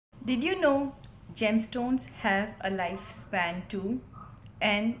Did you know gemstones have a lifespan too,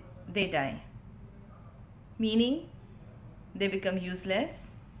 and they die? Meaning they become useless,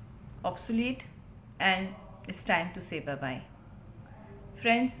 obsolete, and it's time to say bye-bye.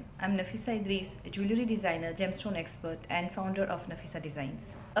 Friends, I'm NAFISA Idris, a jewelry designer, gemstone expert, and founder of NAFISA Designs.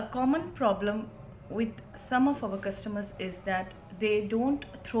 A common problem with some of our customers is that they don't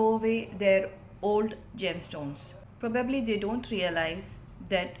throw away their old gemstones. Probably they don't realize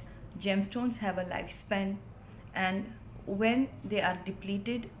that gemstones have a lifespan, and when they are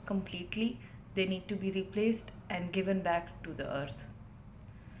depleted completely, they need to be replaced and given back to the earth.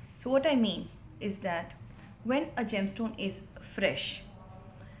 So what I mean is that when a gemstone is fresh,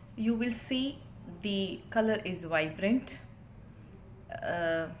 you will see the color is vibrant,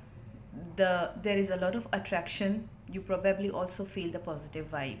 there is a lot of attraction. You probably also feel the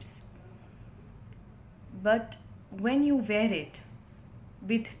positive vibes. But when you wear it,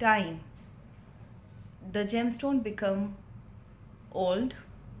 with time, the gemstone become old.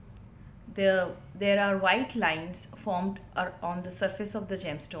 There are white lines formed on the surface of the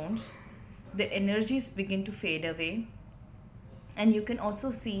gemstones. The energies begin to fade away, and you can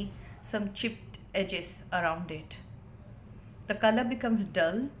also see some chipped edges around it. The color becomes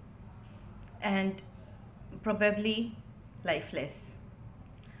dull and probably lifeless.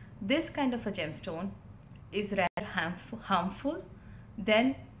 This kind of a gemstone is rather harmful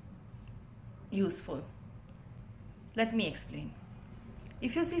than useful. Let me explain.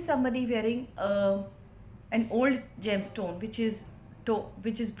 If you see somebody wearing an old gemstone which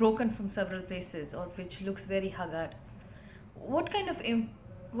is broken from several places, or which looks very haggard, what kind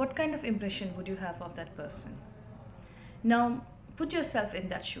of impression would you have of that person? Now put yourself in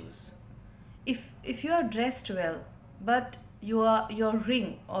that shoes. If you are dressed well, but your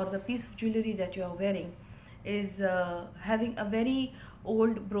ring or the piece of jewelry that you are wearing is having a very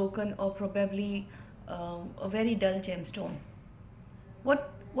old, broken, or probably a very dull gemstone,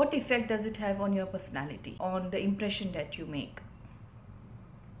 what effect does it have on your personality, on the impression that you make?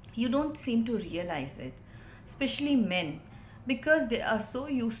 You don't seem to realize it, especially men, because they are so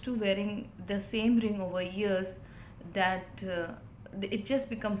used to wearing the same ring over years that it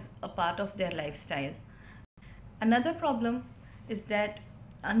just becomes a part of their lifestyle. Another problem is that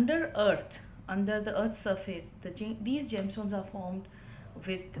under the earth's surface, these gemstones are formed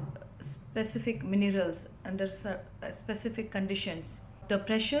with specific minerals under specific conditions. The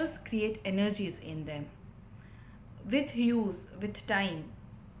pressures create energies in them. With use, with time,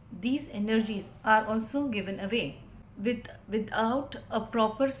 these energies are also given away. Without a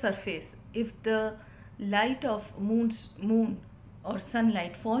proper surface, if the light of moon or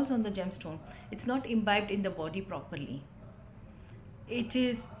sunlight falls on the gemstone, it's not imbibed in the body properly. It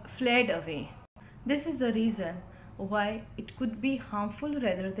is flared away. This is the reason why it could be harmful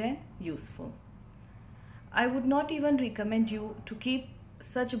rather than useful. I would not even recommend you to keep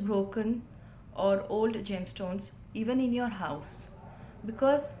such broken or old gemstones even in your house,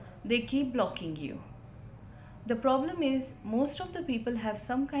 because they keep blocking you. The problem is most of the people have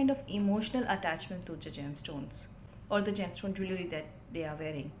some kind of emotional attachment to the gemstones or the gemstone jewelry that they are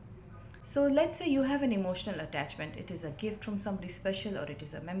wearing. So let's say you have an emotional attachment. It is a gift from somebody special, or it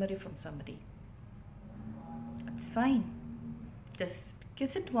is a memory from somebody. It's fine. Just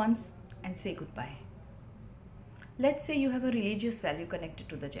kiss it once and say goodbye. Let's say you have a religious value connected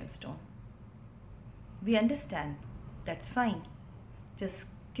to the gemstone. We understand. That's fine. Just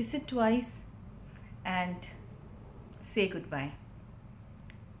kiss it twice and say goodbye.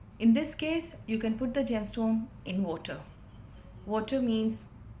 In this case, you can put the gemstone in water. Water means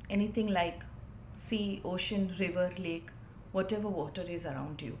anything like sea, ocean, river, lake, whatever water is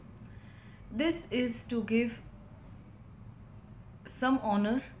around you. This is to give some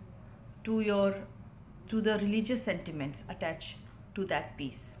honor to the religious sentiments attached to that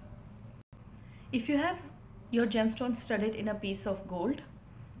piece. If you have your gemstone studded in a piece of gold,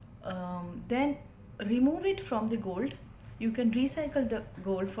 then remove it from the gold. You can recycle the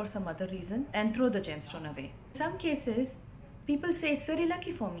gold for some other reason and throw the gemstone away. In some cases, people say it's very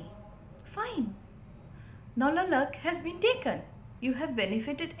lucky for me. Fine. Now the luck has been taken. You have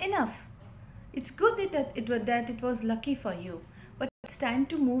benefited enough. It's good that it was lucky for you, but it's time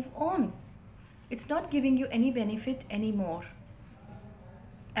to move on. It's not giving you any benefit anymore.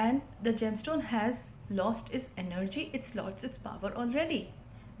 And the gemstone has lost its energy, it's lost its power already.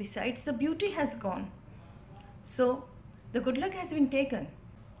 Besides, the beauty has gone. So the good luck has been taken.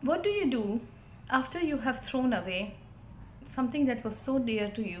 What do you do after you have thrown away something that was so dear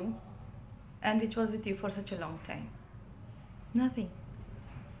to you and which was with you for such a long time? Nothing.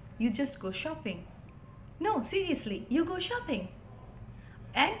 You just go shopping. No, seriously, you go shopping.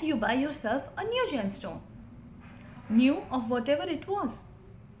 and you buy yourself a new gemstone, new of whatever it was,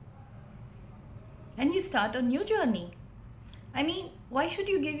 and you start a new journey. I mean, why should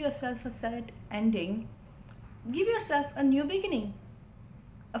you give yourself a sad ending? Give yourself a new beginning,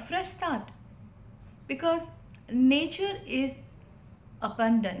 a fresh start, because nature is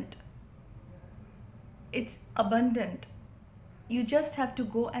abundant. It's abundant. You just have to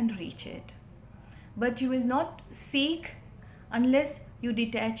go and reach it. But you will not seek unless you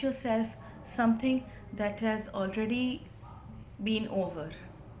detach yourself something that has already been over.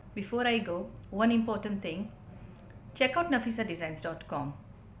 Before I go, one important thing, check out NAFISADesigns.com.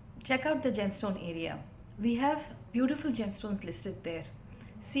 Check out the gemstone area. We have beautiful gemstones listed there.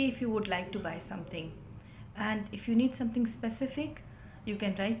 See if you would like to buy something. And if you need something specific, you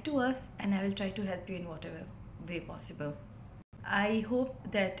can write to us and I will try to help you in whatever way possible. I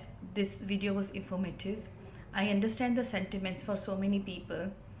hope that this video was informative. I understand the sentiments for so many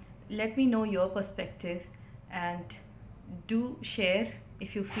people. Let me know your perspective and do share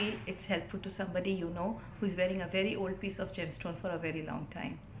if you feel it's helpful to somebody you know who is wearing a very old piece of gemstone for a very long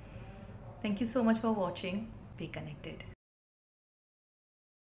time. Thank you so much for watching. Be connected.